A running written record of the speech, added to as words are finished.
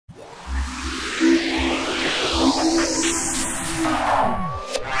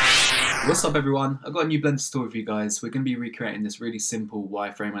What's up everyone, I've got a new Blender tutorial for you guys. We're going to be recreating this really simple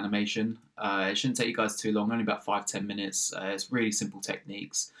wireframe animation. It shouldn't take you guys too long, only about 5-10 minutes. It's really simple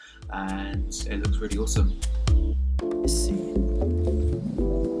techniques and it looks really awesome.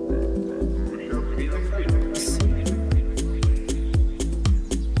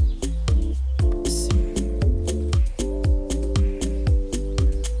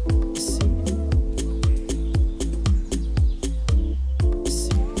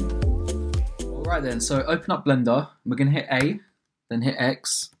 Alright then, so open up Blender, we're going to hit A, then hit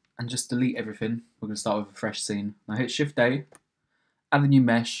X, and just delete everything. We're going to start with a fresh scene. Now hit Shift A, add a new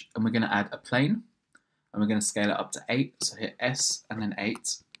mesh, and we're going to add a plane, and we're going to scale it up to 8, so hit S and then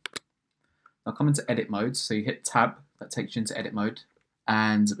 8. Now come into edit mode, so you hit Tab, that takes you into edit mode,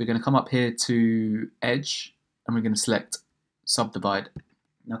 and we're going to come up here to Edge, and we're going to select Subdivide.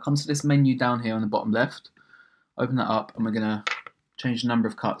 Now come to this menu down here on the bottom left, open that up, and we're going to change the number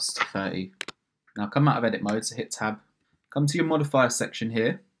of cuts to 30. Now come out of edit mode, so hit Tab, come to your modifier section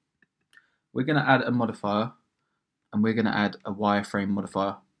here. We're going to add a modifier, and we're going to add a wireframe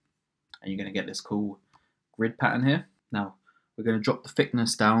modifier, and you're going to get this cool grid pattern here. Now we're going to drop the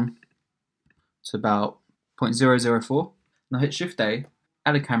thickness down to about 0.004. Now hit Shift A,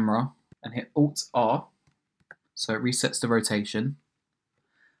 add a camera, and hit Alt R, so it resets the rotation.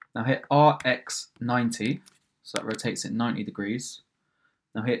 Now hit RX90, so that rotates it 90 degrees.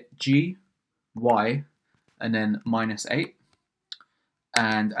 Now hit G, Y, and then -8.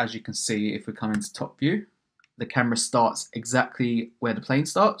 And as you can see, if we come into top view, the camera starts exactly where the plane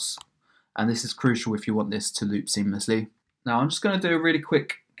starts. And this is crucial if you want this to loop seamlessly. Now I'm just going to do a really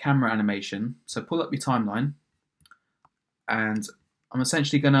quick camera animation. So pull up your timeline. And I'm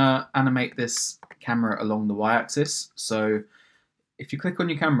essentially going to animate this camera along the y-axis. So if you click on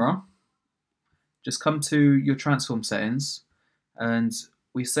your camera, just come to your transform settings, and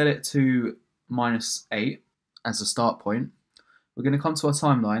we set it to -8 as a start point. We're going to come to our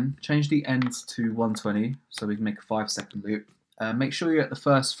timeline, change the end to 120 so we can make a 5-second loop. Make sure you're at the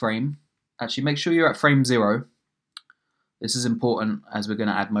first frame. Actually, make sure you're at frame 0. This is important as we're going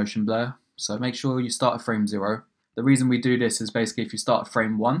to add motion blur. So make sure you start at frame 0. The reason we do this is basically if you start at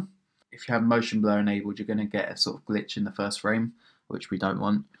frame 1, if you have motion blur enabled, you're going to get a sort of glitch in the first frame, which we don't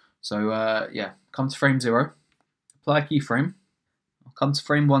want. So yeah, come to frame 0, apply a keyframe, come to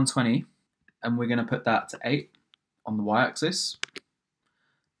frame 120, and we're going to put that to 8 on the y-axis.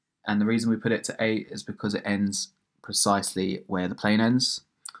 And the reason we put it to 8 is because it ends precisely where the plane ends.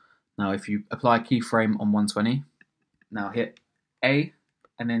 Now if you apply a keyframe on 120, now hit A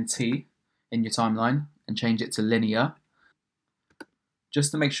and then T in your timeline and change it to linear,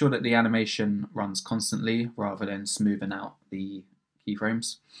 just to make sure that the animation runs constantly rather than smoothing out the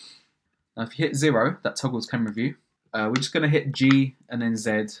keyframes. Now if you hit 0, that toggles camera view. We're just going to hit G and then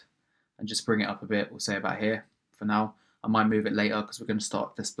Z and just bring it up a bit. We'll say about here for now. I might move it later because we're going to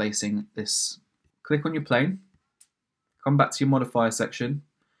start displacing this. Click on your plane, come back to your modifier section.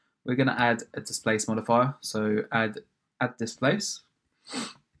 We're going to add a displace modifier, so add displace,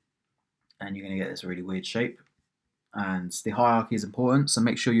 and you're going to get this really weird shape. And the hierarchy is important, so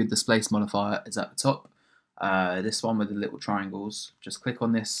make sure your displace modifier is at the top. This one with the little triangles, just click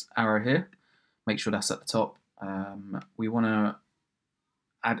on this arrow here, make sure that's at the top. We want to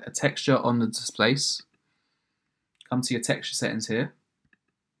add a texture on the displace. Come to your texture settings here,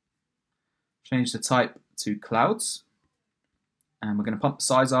 change the type to clouds, and we're going to pump the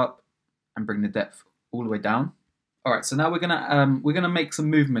size up and bring the depth all the way down. Alright, so now we're gonna make some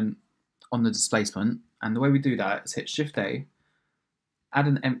movement on the displacement, and the way we do that is hit Shift A, add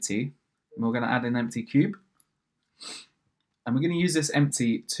an empty, and we're going to add an empty cube, and we're going to use this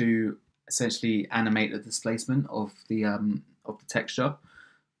empty to essentially animate the displacement of the texture.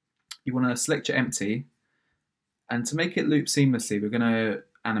 You want to select your empty, and to make it loop seamlessly, we're going to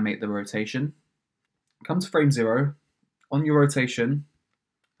animate the rotation. Come to frame 0, on your rotation,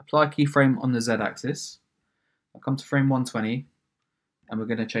 apply a keyframe on the Z axis. I'll come to frame 120, and we're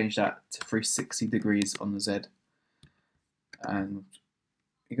going to change that to 360 degrees on the Z. And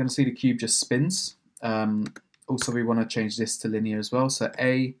you're going to see the cube just spins. Also, we want to change this to linear as well. So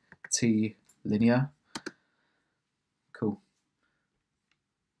A, T, linear. Cool.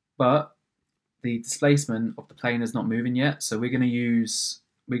 But the displacement of the plane is not moving yet, so we're going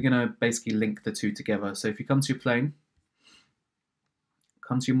to basically link the two together. So if you come to your plane,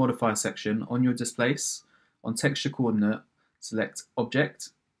 come to your modifier section, on your displace, on texture coordinate, select object,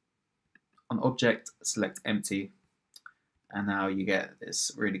 on object, select empty, and now you get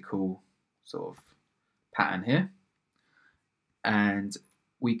this really cool sort of pattern here. And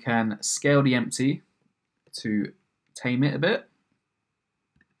we can scale the empty to tame it a bit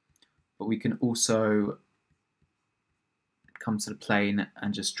but we can also come to the plane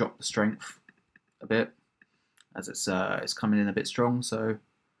and just drop the strength a bit, as it's coming in a bit strong. So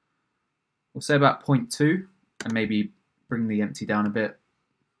we'll say about 0.2 and maybe bring the empty down a bit.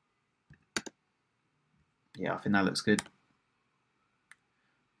 Yeah, I think that looks good.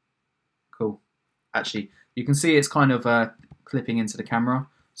 Cool. Actually, you can see it's kind of clipping into the camera.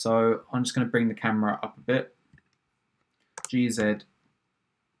 So I'm just going to bring the camera up a bit. GZ.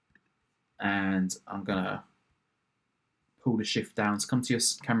 And I'm going to pull the shift down. So come to your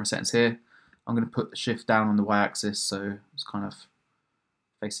camera settings here. I'm going to put the shift down on the y-axis, so it's kind of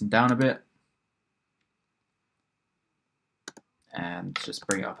facing down a bit. And just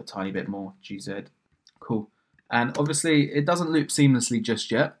bring it up a tiny bit more, GZ. Cool. And obviously it doesn't loop seamlessly just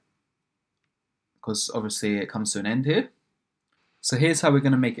yet, because obviously it comes to an end here. So here's how we're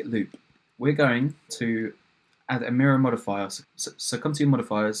going to make it loop. We're going to add a mirror modifier. So come to your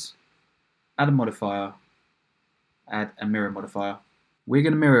modifiers, add a modifier, add a mirror modifier. We're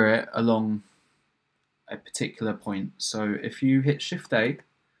going to mirror it along a particular point. So if you hit Shift A,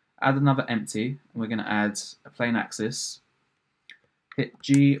 add another empty, and we're going to add a plane axis. Hit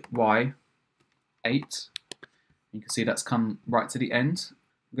GY8. You can see that's come right to the end.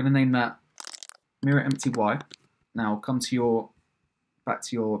 We're going to name that mirror empty Y. Now come to back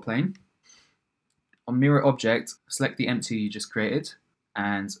to your plane. On mirror object, select the empty you just created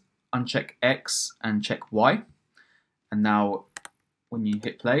and uncheck X and check Y. And now when you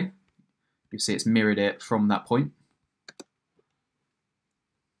hit play, you see it's mirrored it from that point.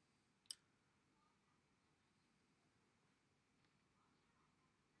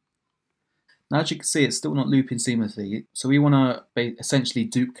 Now, as you can see, it's still not looping seamlessly. So we want to essentially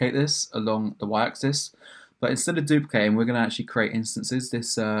duplicate this along the y-axis. But instead of duplicating, we're going to actually create instances.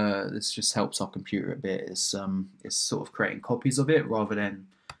 This just helps our computer a bit. It's sort of creating copies of it rather than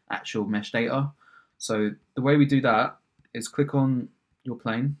actual mesh data. So the way we do that is click on your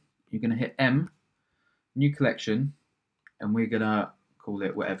plane. You're going to hit M, new collection, and we're going to call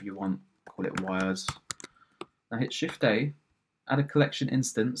it whatever you want. Call it wires. Now hit Shift A, add a collection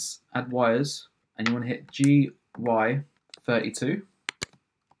instance, add wires, and you want to hit GY32.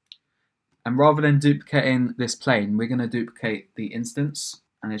 And rather than duplicating this plane, we're going to duplicate the instance,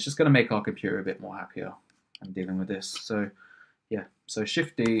 and it's just going to make our computer a bit more happier in dealing with this. So yeah, so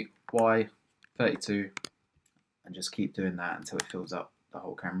Shift D, Y32, and just keep doing that until it fills up the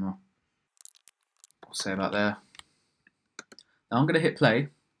whole camera. We'll say about there. Now I'm going to hit play.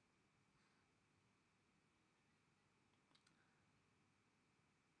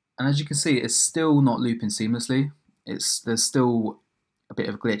 And as you can see, it's still not looping seamlessly. There's still a bit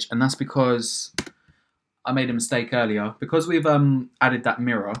of a glitch, and that's because I made a mistake earlier. Because we've added that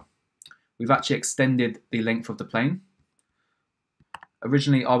mirror, we've actually extended the length of the plane.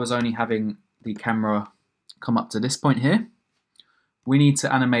 Originally, I was only having the camera come up to this point here. We need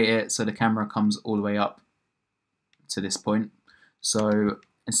to animate it so the camera comes all the way up to this point. So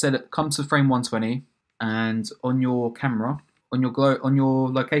instead, come to frame 120, and on your camera, on your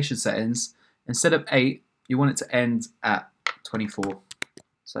location settings, instead of 8, you want it to end at 24.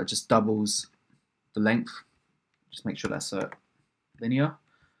 So it just doubles the length. Just make sure that's linear.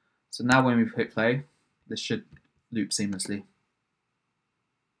 So now when we hit play, this should loop seamlessly.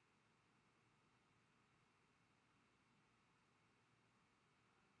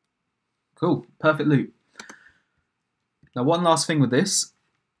 Cool, perfect loop. Now one last thing with this,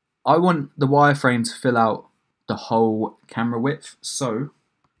 I want the wireframe to fill out the whole camera width, so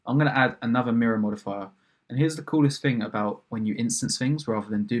I'm going to add another mirror modifier. And here's the coolest thing about when you instance things rather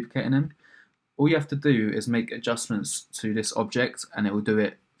than duplicating them. All you have to do is make adjustments to this object and it will do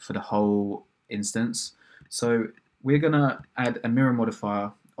it for the whole instance. So we're going to add a mirror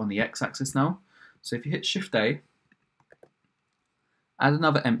modifier on the x-axis now. So if you hit Shift A, add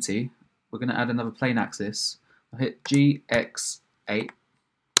another empty, we're going to add another plane axis. I'll hit GX8,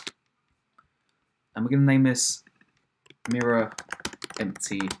 and we're going to name this mirror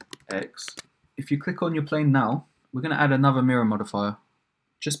empty x. If you click on your plane now, we're going to add another mirror modifier.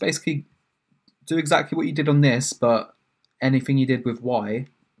 Just basically do exactly what you did on this, but anything you did with y,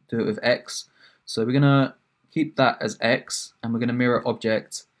 do it with x. So we're going to keep that as x, and we're going to mirror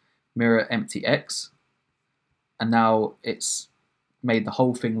object, mirror empty x. And now it's made the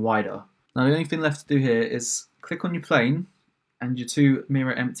whole thing wider. Now the only thing left to do here is click on your plane and your two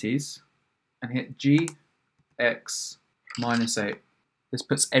mirror empties and hit GX -8. This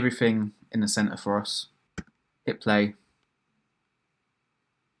puts everything in the center for us. Hit play,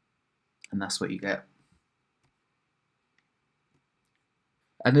 and that's what you get.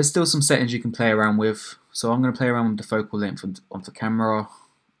 And there's still some settings you can play around with. So I'm going to play around with the focal length of the camera.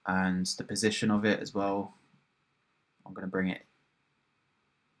 and the position of it as well. I'm going to bring it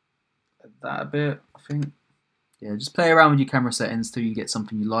like that a bit, I think. Yeah, just play around with your camera settings till you get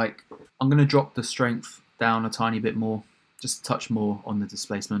something you like. I'm going to drop the strength down a tiny bit more, just a touch more on the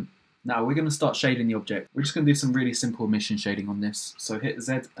displacement. Now we're going to start shading the object. We're just going to do some really simple emission shading on this. So hit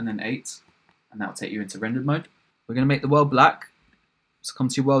Z and then 8, and that'll take you into rendered mode. We're going to make the world black. So come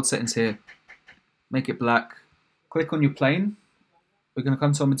to your world settings here, make it black. Click on your plane. We're going to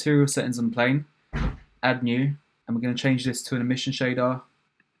come to our material settings and plane, add new, and we're going to change this to an emission shader.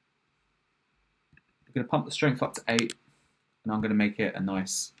 We're going to pump the strength up to 8, and I'm going to make it a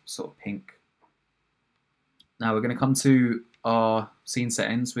nice sort of pink. Now we're going to come to our scene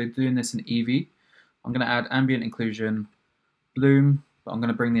settings. We're doing this in Evee. I'm going to add ambient inclusion, bloom, but I'm going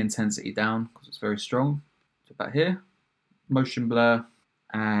to bring the intensity down because it's very strong. Put that here. Motion blur,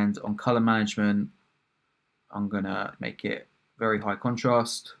 and on color management, I'm going to make it very high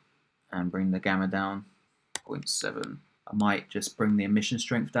contrast and bring the gamma down 0.7. I might just bring the emission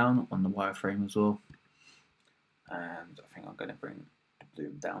strength down on the wireframe as well. And I think I'm going to bring the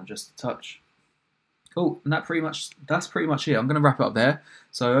bloom down just a touch. Cool, and that's pretty much it. I'm going to wrap it up there.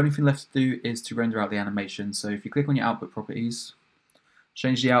 So the only thing left to do is to render out the animation. So if you click on your output properties,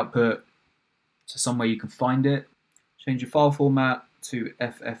 change the output to somewhere you can find it. Change your file format to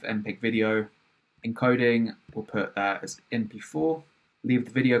FFmpeg video. Encoding, we'll put that as MP4. Leave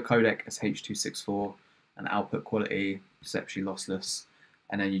the video codec as H.264, and output quality perceptually lossless.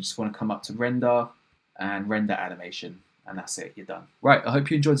 And then you just want to come up to render and render animation, and that's it, you're done. Right, I hope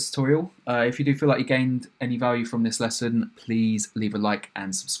you enjoyed this tutorial. If you do feel like you gained any value from this lesson, please leave a like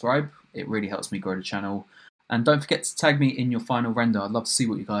and subscribe. It really helps me grow the channel. And don't forget to tag me in your final render. I'd love to see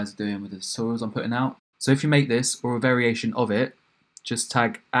what you guys are doing with the tutorials I'm putting out. So if you make this or a variation of it, just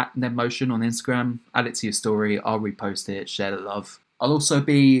tag @NebMotion on Instagram, add it to your story, I'll repost it, share the love. I'll also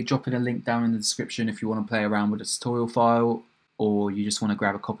be dropping a link down in the description if you want to play around with a tutorial file, or you just want to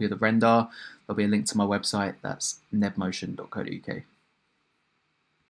grab a copy of the render. There'll be a link to my website, that's nebmotion.co.uk.